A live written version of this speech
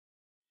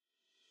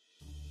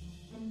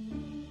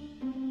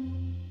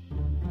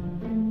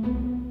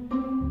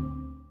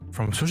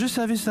From Social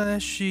Service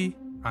LSG,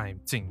 I'm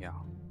Jing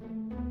Yao.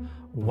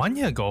 1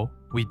 year ago,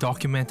 we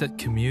documented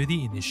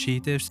community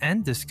initiatives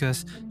and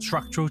discussed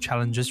structural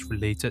challenges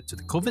related to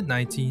the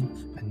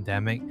COVID-19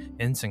 pandemic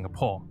in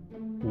Singapore.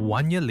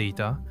 1 year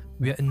later,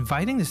 we are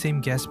inviting the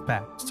same guests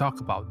back to talk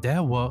about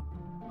their work,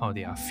 how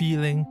they are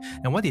feeling,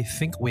 and what they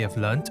think we have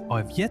learned or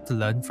have yet to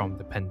learn from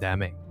the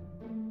pandemic.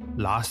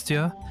 Last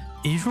year,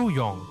 Adriel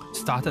Yong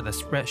started a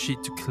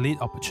spreadsheet to collate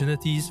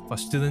opportunities for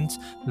students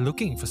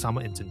looking for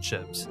summer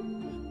internships.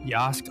 He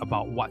asked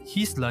about what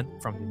he's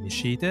learned from the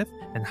initiative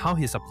and how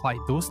he's applied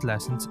those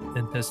lessons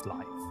in his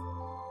life.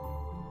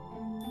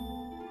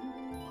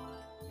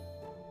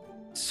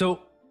 So,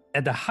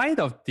 at the height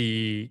of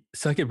the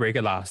circuit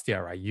breaker last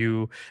year,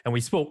 right,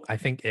 we spoke, I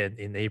think,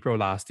 in April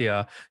last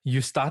year, you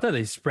started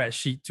a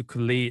spreadsheet to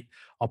collate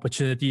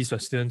opportunities for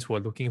students who are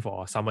looking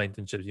for summer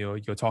internships.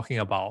 You're talking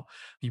about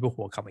people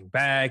who are coming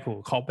back, who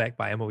were called back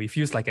by MOE. It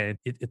feels like an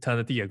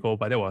eternity ago,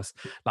 but that was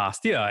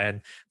last year.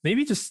 And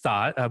maybe to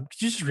start,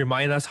 could you just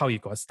remind us how you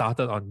got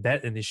started on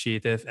that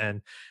initiative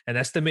and an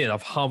estimate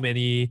of how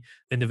many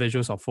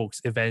individuals or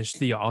folks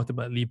eventually or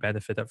ultimately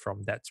benefited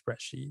from that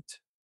spreadsheet?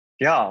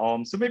 Yeah,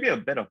 so maybe a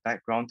bit of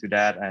background to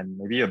that and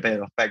maybe a bit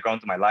of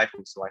background to my life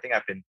also. I think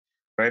I've been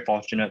very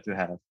fortunate to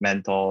have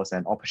mentors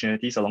and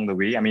opportunities along the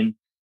way. I mean,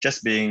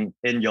 just being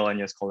in Yale and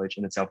Years College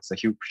in itself is a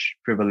huge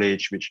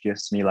privilege, which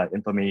gives me like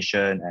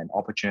information and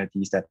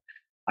opportunities that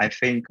I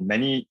think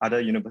many other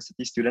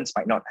university students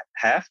might not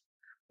have.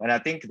 And I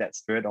think that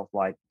spirit of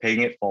like paying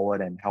it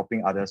forward and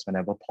helping others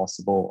whenever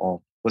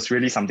possible was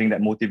really something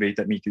that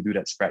motivated me to do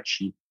that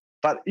spreadsheet.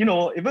 But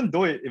even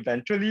though it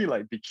eventually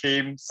like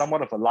became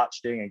somewhat of a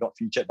large thing and got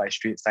featured by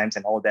Straits Times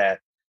and all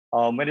that,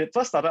 when it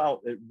first started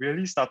out, it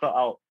really started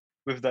out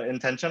with the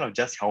intention of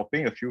just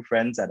helping a few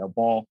friends at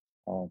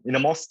in a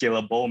more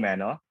scalable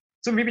manner.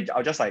 So maybe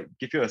I'll just like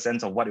give you a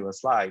sense of what it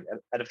was like.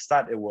 At the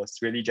start, it was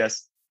really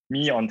just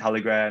me on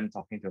Telegram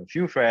talking to a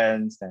few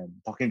friends and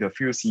talking to a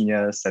few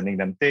seniors, sending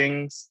them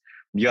things.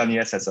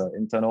 UNES has an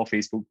internal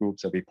Facebook group,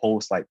 so we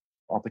post like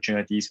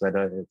opportunities,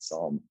 whether it's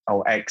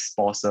our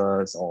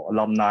ex-bosses or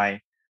alumni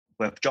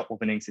who have job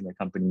openings in their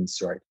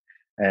companies, right?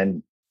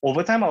 And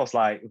over time, I was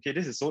like, okay,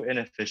 this is so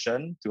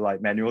inefficient to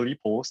like manually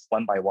post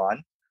one by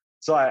one.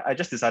 So I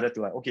just decided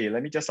to like, okay,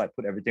 let me just like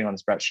put everything on a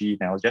spreadsheet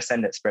and I'll just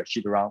send that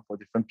spreadsheet around for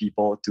different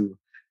people to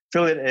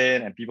fill it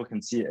in and people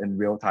can see it in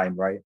real time,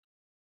 right?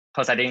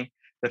 Because I think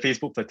the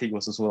Facebook fatigue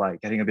was also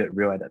like getting a bit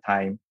real at that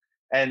time.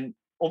 And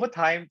over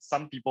time,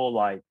 some people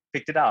like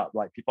picked it up,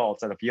 like people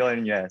outside of Yale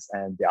and US,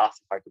 and they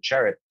asked if I could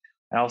share it.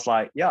 And I was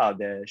like, yeah,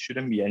 there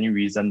shouldn't be any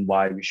reason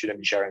why we shouldn't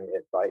be sharing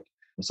it, right?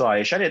 So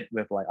I shared it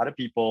with like other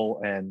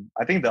people. And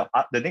I think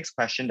the next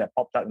question that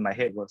popped up in my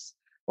head was,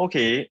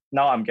 okay,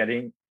 now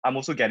I'm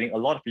also getting a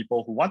lot of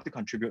people who want to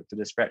contribute to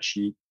the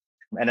spreadsheet.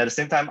 And at the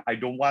same time, I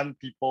don't want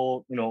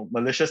people,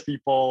 malicious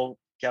people,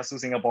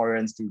 kiasu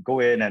Singaporeans to go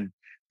in and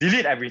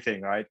delete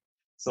everything, right?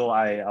 So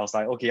I was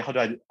like, okay, how do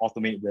I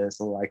automate this?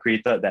 So I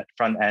created that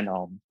front end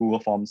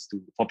Google Forms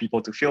for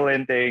people to fill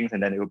in things,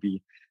 and then it will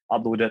be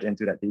uploaded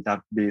into that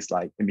database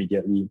like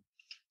immediately.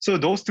 So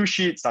those two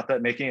sheets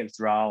started making its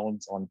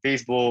rounds on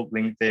Facebook,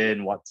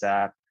 LinkedIn,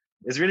 WhatsApp.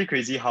 It's really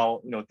crazy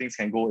how things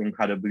can go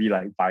incredibly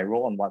like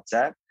viral on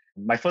WhatsApp.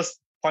 My first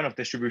point of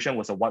distribution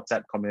was a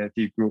WhatsApp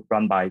community group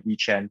run by Yi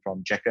Chen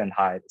from Jekyll and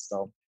Hyde.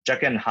 So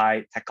Jekyll and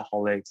Hyde,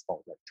 Techaholics,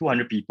 about like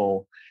 200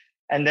 people.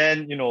 And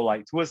then,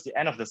 like towards the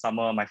end of the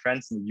summer, my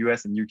friends in the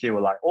US and UK were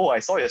like, oh, I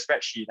saw your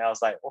spreadsheet. And I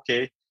was like,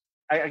 okay,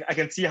 I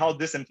can see how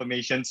this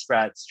information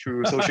spreads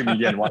through social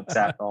media and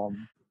WhatsApp.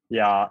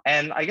 Yeah.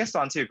 And I guess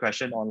to answer your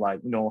question on like,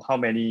 how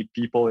many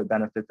people it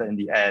benefited in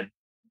the end,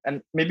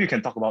 and maybe you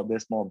can talk about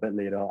this more a bit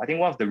later. I think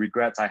one of the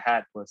regrets I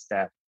had was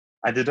that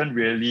I didn't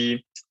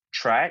really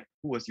track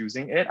who was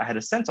using it. I had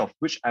a sense of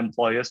which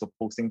employers were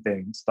posting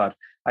things, but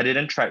I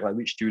didn't track like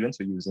which students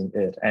were using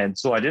it. And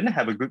so I didn't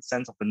have a good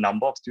sense of the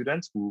number of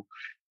students who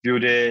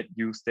viewed it,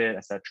 used it,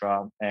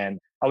 etc. And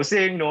I would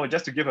say,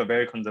 just to give a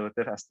very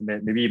conservative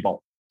estimate, maybe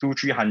about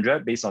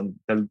 200-300 based on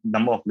the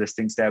number of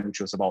listings there,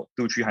 which was about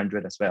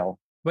 200-300 as well.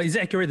 But is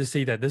it accurate to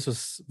say that this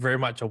was very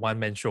much a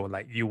one-man show?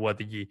 Like you were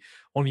the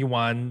only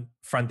one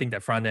fronting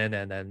that front end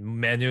and then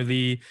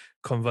manually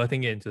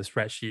converting it into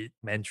spreadsheet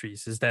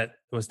entries. Was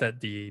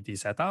that the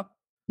setup?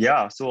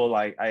 Yeah. So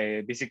like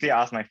I basically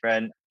asked my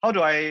friend, how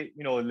do I,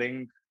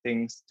 link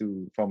things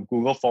from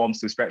Google Forms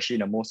to spreadsheet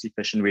in the most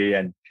efficient way?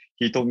 And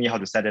he told me how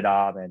to set it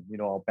up. And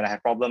when I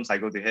have problems, I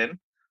go to him.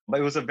 But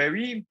it was a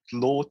very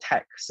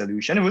low-tech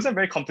solution. It wasn't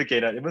very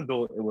complicated, even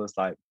though it was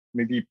like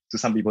maybe to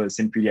some people it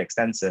seemed pretty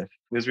extensive. It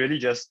was really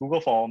just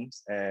Google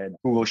Forms and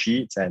Google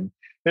Sheets and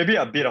maybe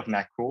a bit of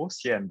macros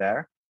here and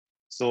there.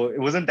 So it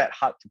wasn't that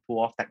hard to pull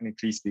off,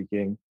 technically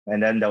speaking.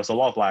 And then there was a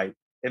lot of like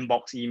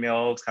inbox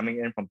emails coming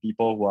in from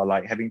people who are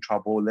like having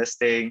trouble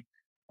listing.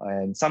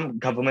 And some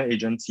government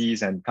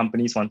agencies and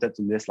companies wanted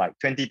to list like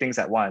 20 things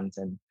at once.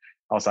 And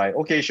I was like,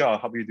 okay, sure, I'll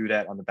help you do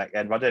that on the back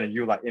end rather than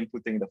you like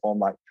inputting the form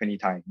like 20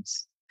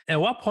 times. At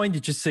what point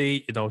did you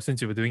say,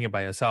 since you were doing it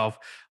by yourself,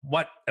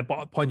 at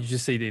what point did you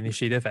say the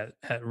initiative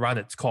had run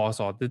its course,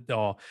 or did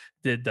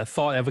the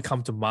thought ever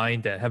come to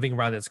mind that having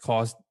run its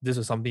course, this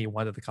was something you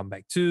wanted to come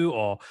back to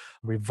or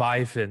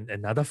revive in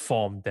another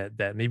form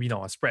that maybe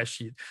not a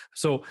spreadsheet?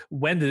 So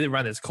when did it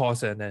run its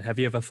course, and then have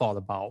you ever thought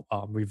about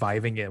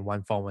reviving it in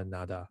one form or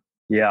another?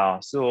 Yeah.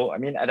 So I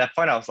mean, at that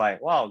point, I was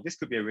like, wow, this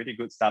could be a really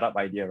good startup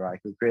idea, right? I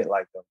could create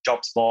like a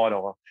jobs board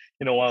or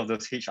one of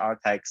those HR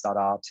tech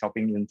startups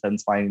helping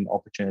interns find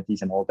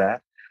opportunities and all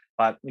that.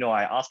 But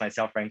I asked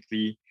myself,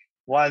 frankly,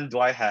 one, do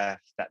I have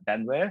that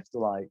bandwidth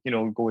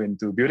to go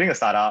into building a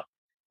startup?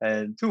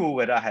 And two,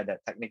 whether I had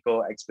that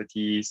technical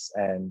expertise,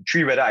 and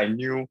three, whether I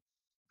knew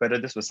whether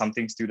this was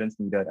something students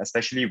needed,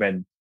 especially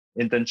when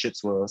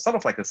internships were sort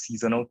of like a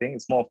seasonal thing.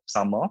 It's more of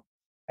summer.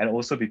 And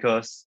also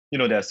because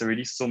there's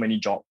already so many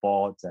job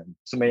boards and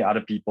so many other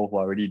people who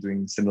are already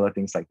doing similar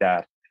things like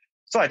that.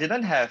 So I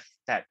didn't have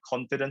that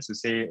confidence to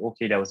say,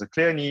 okay, there was a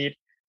clear need,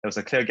 there was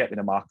a clear gap in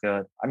the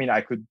market. I mean, I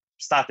could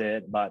start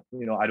it, but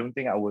I don't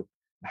think I would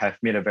have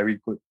made a very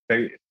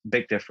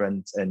big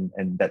difference in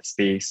that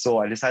space. So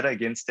I decided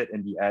against it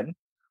in the end.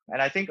 And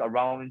I think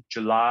around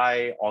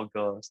July,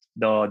 August,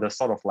 the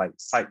sort of like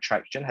site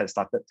traction had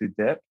started to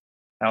dip.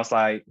 And I was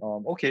like,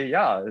 okay,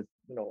 yeah,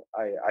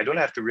 I don't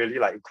have to really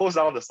like close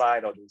down the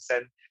site or to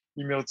send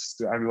emails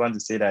to everyone to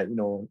say that,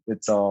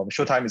 it's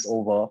showtime is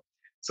over.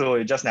 So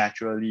it just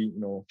naturally,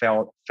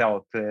 fell a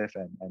cliff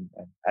and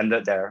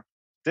ended there.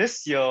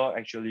 This year,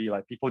 actually,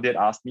 like people did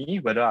ask me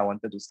whether I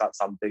wanted to start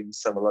something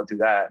similar to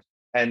that.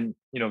 And,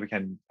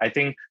 I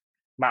think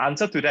my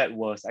answer to that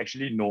was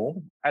actually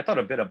no. I thought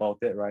a bit about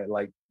it, right?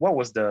 Like, what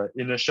was the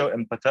initial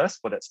impetus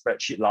for that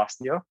spreadsheet last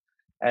year?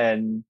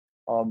 And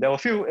there were a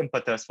few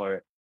impetus for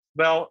it.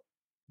 Well,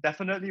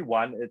 definitely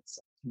one,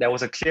 there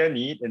was a clear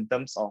need in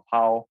terms of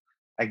how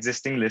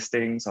existing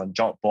listings on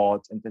job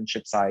boards,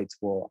 internship sites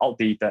were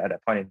outdated at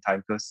that point in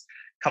time because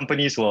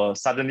companies were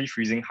suddenly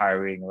freezing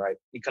hiring, right?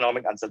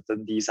 Economic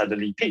uncertainty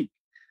suddenly peaked.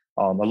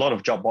 A lot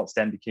of job boards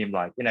then became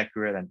like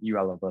inaccurate and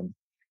irrelevant.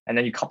 And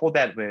then you couple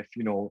that with,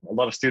 a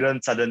lot of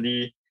students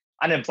suddenly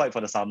unemployed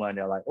for the summer and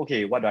they're like,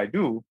 okay, what do I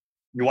do?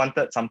 You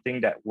wanted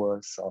something that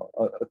was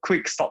a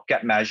quick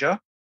stopgap measure.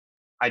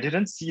 I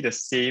didn't see the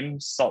same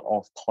sort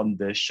of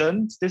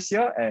conditions this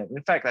year. And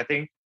in fact, I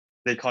think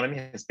the economy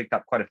has picked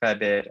up quite a fair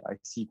bit. I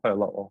see quite a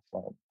lot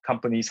of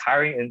companies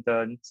hiring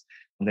interns.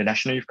 And the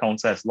National Youth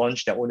Council has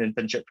launched their own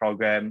internship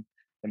program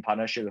in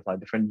partnership with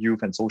different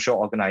youth and social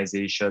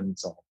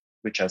organizations,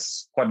 which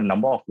has quite a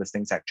number of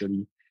listings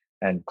actually,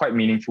 and quite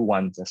meaningful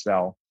ones as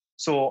well.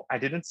 So I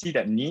didn't see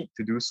that need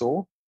to do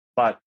so.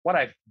 But what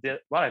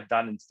I've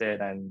done instead,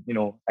 and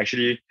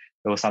actually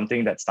it was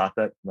something that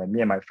started when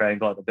me and my friend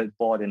got a bit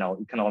bored in our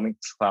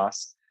economics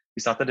class. We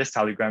started this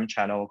Telegram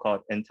channel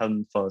called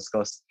Intern First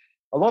because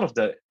a lot of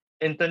the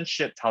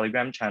internship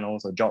Telegram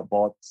channels or job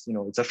boards,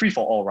 it's a free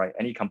for all, right?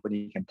 Any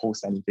company can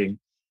post anything.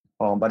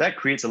 But that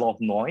creates a lot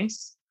of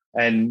noise.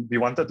 And we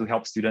wanted to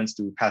help students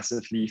to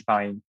passively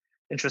find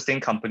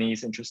interesting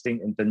companies, interesting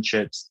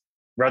internships,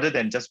 rather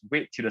than just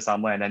wait till the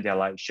summer and then they're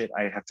like, shit,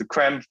 I have to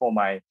cram for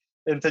my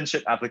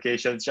internship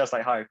applications, just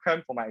like how I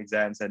cram for my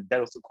exams. And that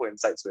also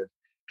coincides with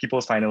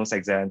people's finals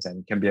exams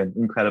and can be an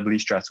incredibly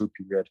stressful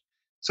period.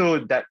 So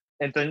that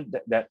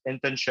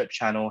internship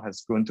channel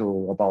has grown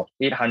to about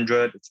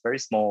 800. It's very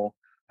small.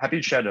 Happy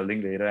to share the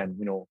link later, and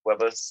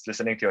whoever's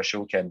listening to your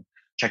show can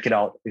check it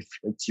out if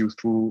it's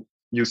useful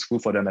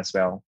for them as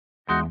well.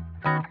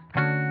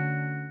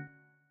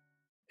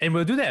 And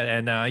we'll do that.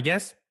 And I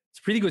guess it's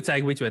a pretty good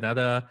segue to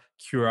another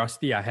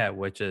curiosity I had,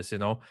 which is,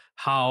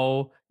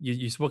 how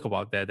you spoke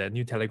about that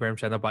new Telegram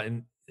channel, but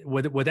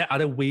were there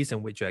other ways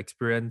in which your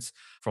experience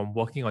from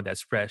working on that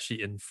spreadsheet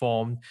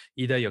informed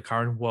either your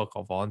current work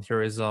or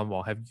volunteerism,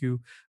 or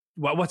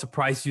what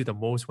surprised you the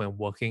most when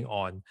working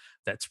on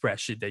that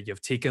spreadsheet that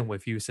you've taken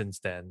with you since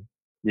then?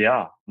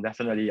 Yeah,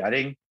 definitely. I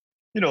think,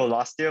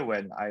 last year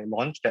when I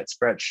launched that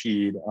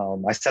spreadsheet,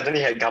 I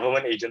suddenly had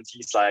government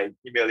agencies like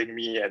emailing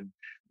me and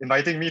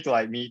inviting me to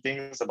like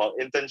meetings about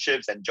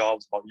internships and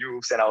jobs about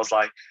youths. And I was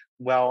like,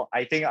 well,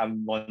 I think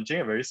I'm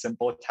launching a very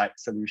simple tech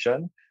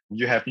solution.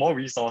 You have more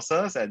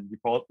resources, and we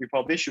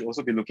probably should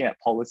also be looking at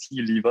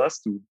policy levers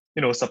to,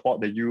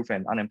 support the youth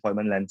and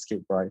unemployment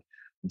landscape, right?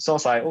 So I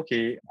was like,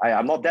 okay,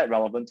 I'm not that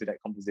relevant to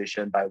that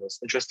conversation, but it was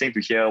interesting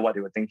to hear what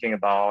they were thinking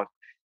about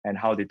and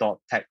how they thought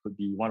tech could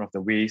be one of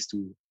the ways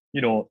to,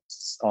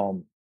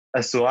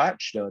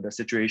 assuage the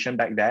situation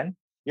back then.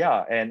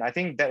 Yeah, and I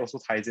think that also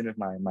ties in with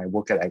my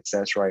work at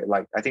Access, right?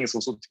 Like, I think it's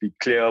also to be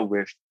clear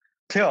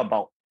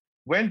about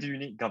when do you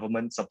need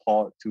government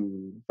support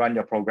to run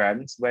your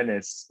programs? When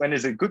is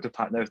it good to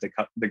partner with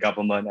the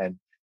government, and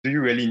do you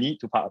really need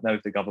to partner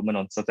with the government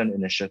on certain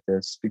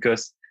initiatives?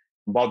 Because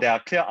while there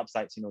are clear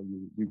upsides,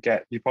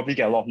 you probably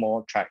get a lot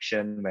more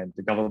traction when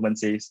the government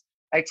says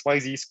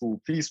XYZ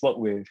school, please work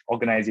with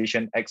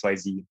organization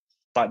XYZ.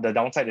 But the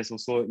downside is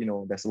also,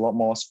 there's a lot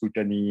more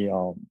scrutiny.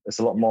 There's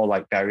a lot more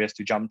like barriers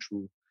to jump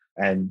through.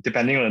 And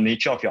depending on the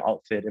nature of your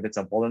outfit, if it's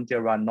a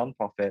volunteer run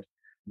nonprofit,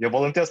 your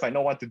volunteers might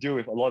not want to deal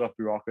with a lot of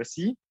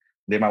bureaucracy.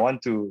 They might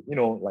want to,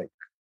 like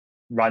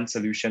run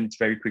solutions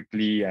very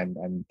quickly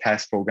and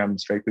test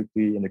programs very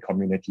quickly in the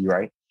community,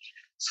 right?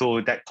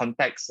 So that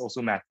context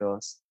also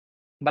matters.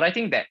 But I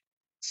think that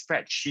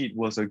spreadsheet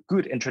was a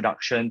good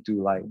introduction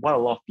to like what a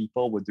lot of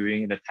people were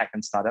doing in the tech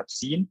and startup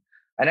scene.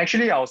 And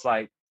actually, I was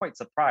like quite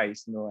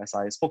surprised, as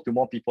I spoke to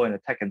more people in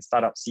the tech and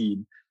startup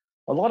scene,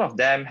 a lot of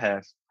them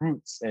have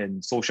roots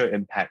in social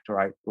impact,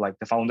 right? Like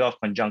the founder of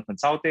Conjunct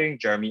Consulting,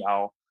 Jeremy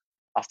Au,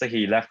 after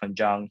he left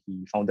Conjunct,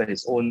 he founded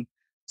his own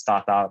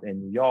startup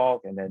in New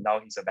York, and then now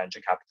he's a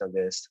venture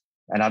capitalist.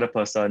 Another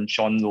person,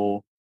 Sean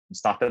Low,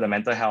 started a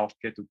mental health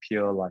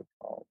peer-to-peer like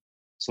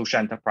social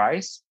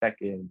enterprise back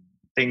in,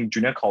 I think,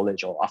 junior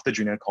college or after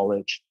junior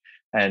college.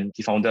 And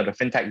he founded a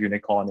fintech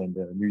unicorn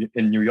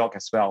in New York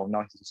as well.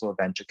 Now he's also a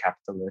venture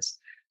capitalist.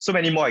 So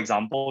many more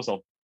examples of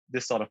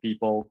this sort of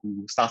people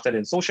who started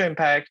in social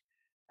impact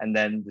and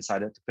then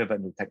decided to pivot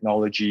into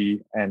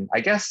technology. And I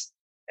guess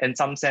in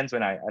some sense,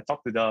 when I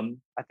talk to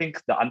them, I think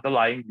the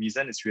underlying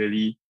reason is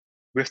really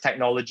with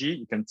technology,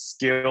 you can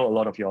scale a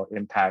lot of your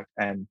impact.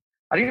 And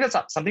I think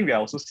that's something we are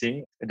also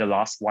seeing in the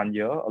last 1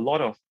 year, a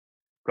lot of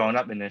ground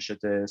up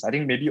initiatives. I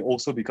think maybe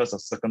also because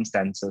of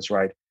circumstances,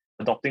 right?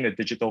 Adopting a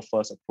digital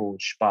first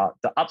approach. But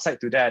the upside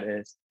to that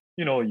is,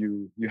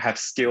 you have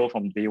scale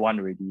from day one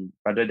already,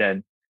 rather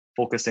than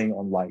focusing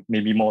on like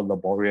maybe more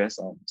laborious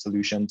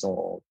solutions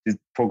or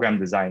program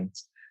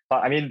designs.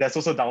 But I mean, there's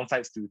also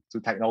downsides to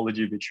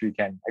technology, which we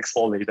can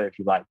explore later if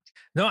you like.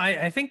 No,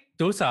 I think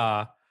those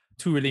are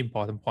two really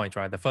important points,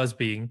 right? The first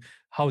being,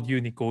 how do you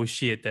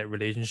negotiate that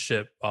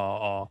relationship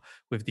or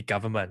with the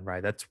government,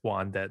 right? That's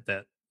one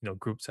that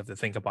groups have to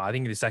think about. I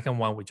think the second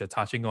one, which you're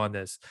touching on,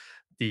 is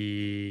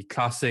the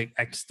classic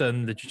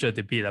extant literature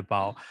debate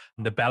about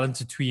the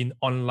balance between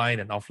online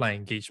and offline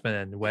engagement,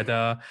 and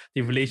whether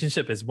the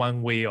relationship is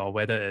one way or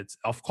whether it's,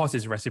 of course,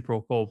 it's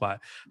reciprocal,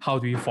 but how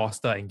do we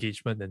foster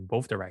engagement in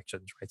both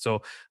directions, right?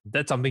 So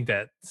that's something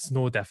that's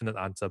no definite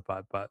answer,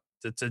 but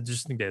it's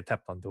interesting that you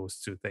tapped on those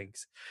two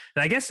things.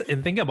 And I guess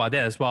in thinking about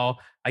that as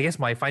well, I guess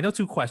my final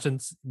two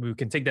questions, we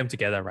can take them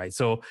together, right?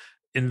 So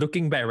in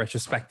looking back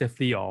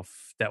retrospectively of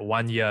that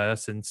 1 year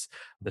since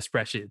the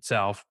spreadsheet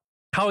itself,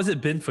 how has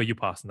it been for you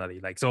personally?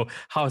 Like, so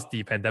how has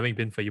the pandemic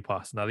been for you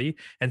personally?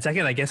 And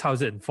second, I guess, how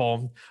has it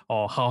informed,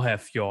 or how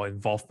have your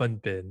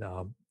involvement been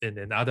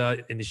in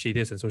other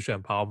initiatives and social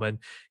empowerment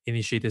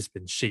initiatives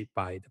been shaped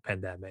by the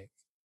pandemic?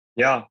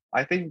 Yeah,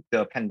 I think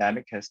the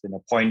pandemic has been a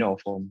point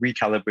of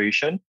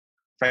recalibration.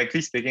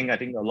 Frankly speaking, I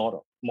think a lot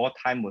of more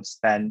time was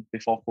spent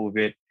before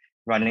COVID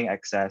running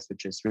Access,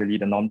 which is really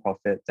the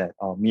nonprofit that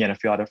me and a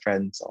few other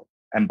friends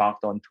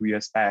embarked on 2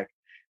 years back.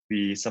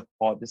 We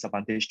support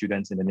disadvantaged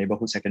students in the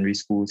neighborhood secondary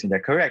schools in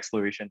their career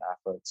exploration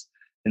efforts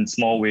in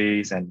small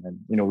ways. And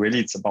really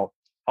it's about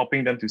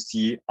helping them to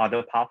see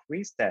other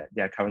pathways that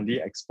they are currently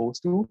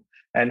exposed to,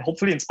 and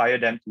hopefully inspire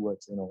them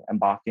towards,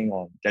 embarking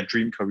on their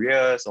dream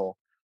careers, or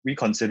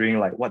reconsidering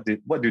like what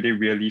do they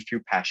really feel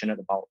passionate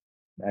about.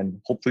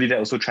 And hopefully that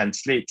also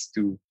translates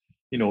to,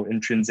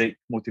 intrinsic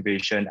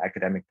motivation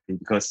academically,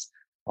 because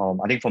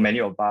I think for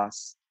many of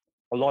us,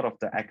 a lot of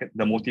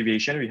the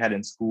motivation we had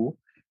in school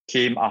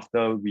came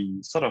after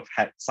we sort of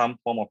had some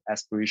form of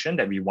aspiration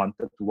that we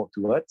wanted to work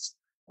towards.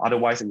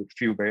 Otherwise, it would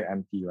feel very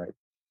empty, right?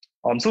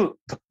 So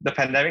the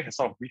pandemic has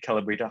sort of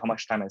recalibrated how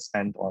much time I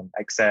spent on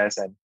Access,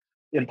 and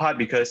in part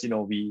because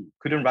we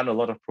couldn't run a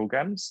lot of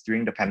programs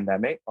during the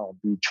pandemic.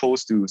 We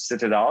chose to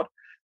sit it out.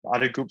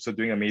 Other groups were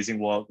doing amazing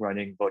work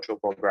running virtual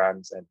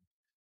programs, and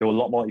they were a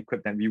lot more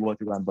equipped than we were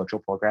to run virtual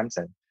programs.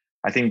 And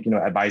I think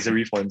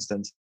Advisory, for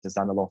instance, has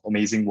done a lot of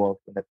amazing work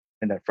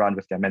in that front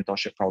with their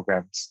mentorship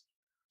programs.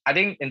 I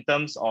think in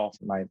terms of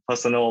my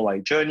personal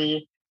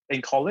journey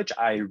in college,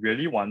 I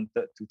really wanted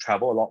to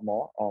travel a lot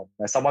more.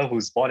 As someone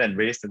who's born and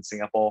raised in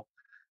Singapore,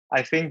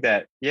 I think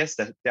that yes,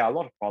 there are a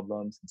lot of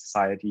problems in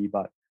society,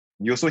 but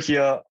you also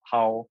hear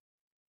how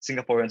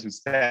Singaporeans who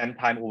spend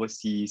time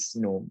overseas,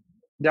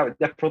 their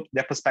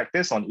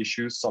perspectives on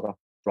issues sort of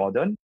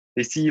broaden.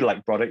 They see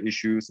broader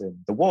issues in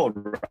the world,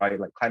 right?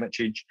 Like climate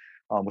change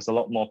was a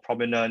lot more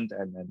prominent,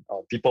 and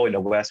people in the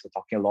West were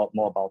talking a lot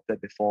more about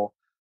it before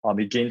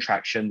it gained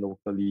traction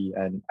locally.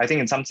 And I think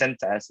in some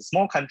sense, as a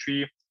small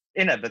country,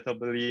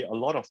 inevitably a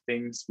lot of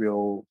things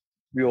will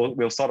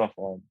sort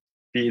of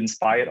be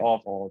inspired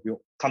of, or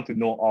will come to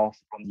know of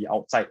from the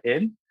outside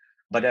in.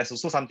 But there's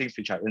also some things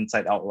which are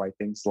inside out, right?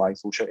 Things like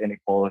social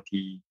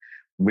inequality,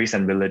 race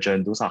and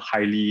religion. Those are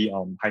highly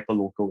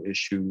hyper-local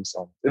issues,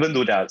 even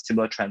though there are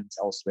similar trends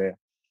elsewhere.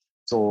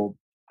 So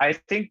I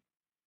think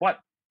what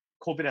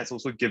COVID has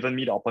also given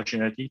me the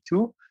opportunity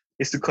to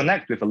is to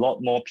connect with a lot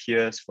more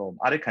peers from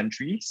other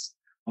countries.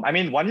 I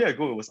mean, 1 year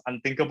ago, it was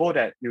unthinkable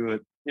that you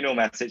would,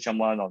 message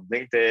someone on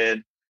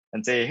LinkedIn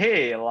and say,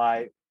 hey,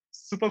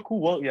 super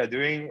cool work you're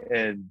doing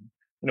in,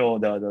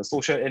 the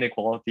social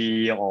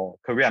inequality or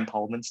career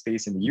empowerment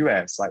space in the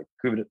US.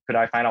 Could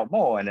I find out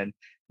more? And then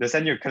they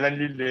send you a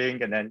Calendly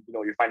link, and then,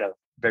 you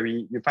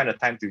find a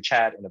time to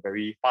chat in a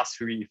very fast,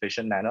 free,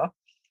 efficient manner.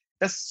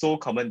 that's so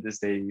common these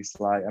days.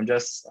 Like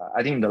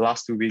I think in the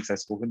last 2 weeks, I've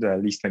spoken to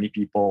at least 20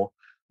 people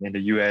in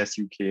the US,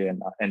 UK,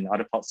 and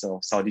other parts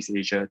of Southeast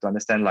Asia to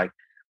understand like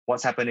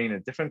what's happening in the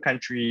different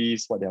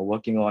countries, what they're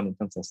working on in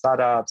terms of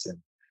startups and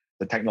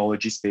the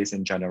technology space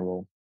in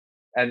general.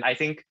 And I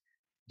think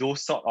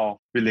those sort of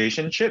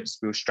relationships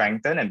will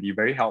strengthen and be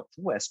very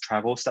helpful as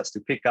travel starts to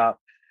pick up.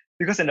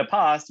 Because in the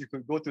past, you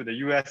could go to the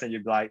US and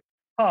you'd be like,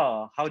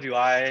 how do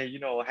I,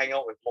 hang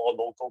out with more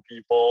local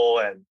people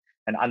and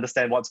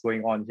understand what's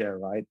going on here,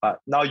 right? But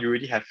now you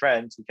already have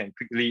friends who can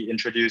quickly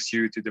introduce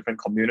you to different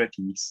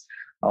communities,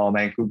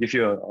 and could give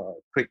you a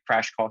quick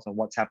crash course on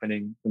what's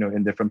happening,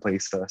 in different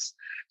places.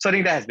 So I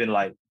think that has been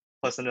like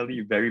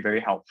personally very, very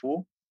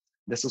helpful.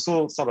 There's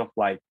also sort of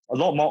like a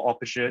lot more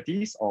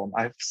opportunities.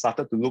 I've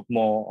started to look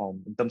more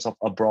in terms of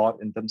abroad,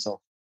 in terms of,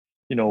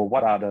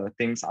 what are the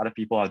things other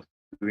people are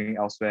doing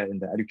elsewhere in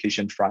the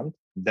education front.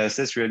 There's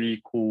this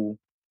really cool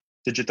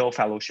digital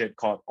fellowship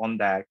called On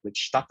Deck,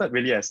 which started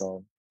really as a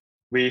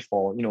way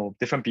for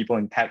different people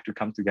in tech to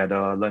come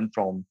together, learn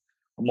from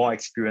more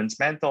experienced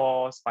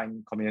mentors,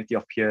 find community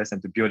of peers,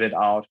 and to build it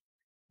out.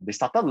 They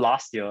started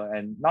last year,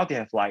 and now they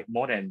have like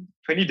more than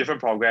 20 different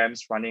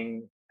programs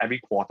running every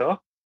quarter.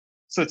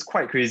 So it's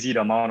quite crazy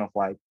the amount of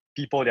like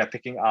people they're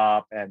picking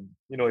up, and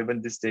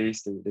even these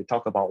days they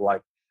talk about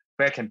like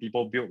where can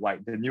people build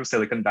like the new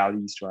Silicon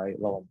Valleys, right?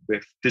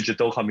 With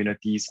digital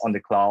communities on the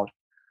cloud.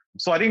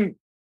 So I think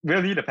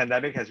really the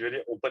pandemic has really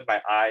opened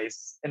my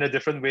eyes in a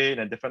different way, in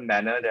a different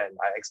manner than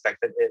I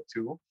expected it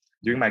to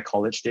during my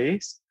college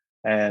days.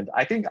 And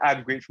I think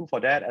I'm grateful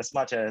for that as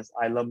much as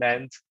I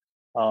lament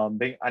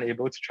being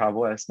unable to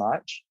travel as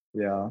much.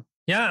 Yeah.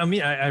 Yeah, I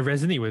mean, I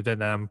resonate with that.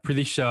 And I'm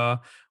pretty sure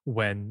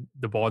when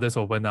the borders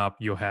open up,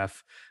 you'll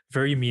have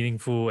very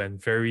meaningful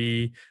and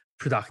very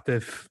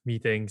productive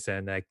meetings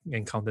and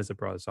encounters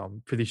abroad. So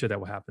I'm pretty sure that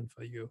will happen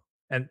for you.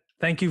 And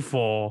thank you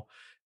for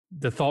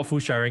the thoughtful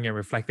sharing and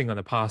reflecting on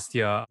the past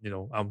year.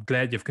 I'm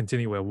glad you've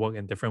continued your work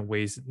in different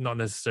ways, not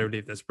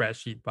necessarily the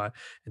spreadsheet, but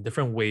in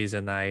different ways.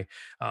 And I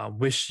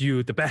wish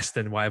you the best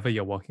in whatever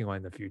you're working on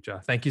in the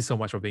future. Thank you so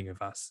much for being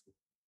with us.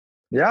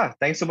 Yeah,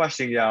 thanks so much,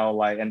 Xing Yao.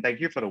 And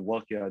thank you for the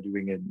work you're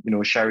doing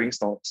in sharing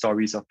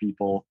stories of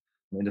people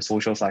in the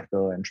social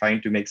sector and trying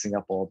to make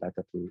Singapore a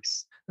better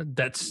place.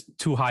 That's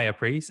too high a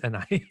praise, and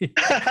I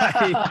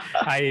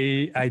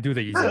do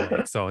the easy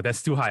work, so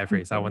that's too high a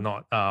praise. I will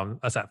not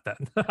accept that.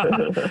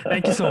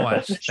 Thank you so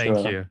much. Sure.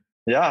 Thank you.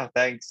 Yeah,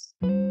 thanks.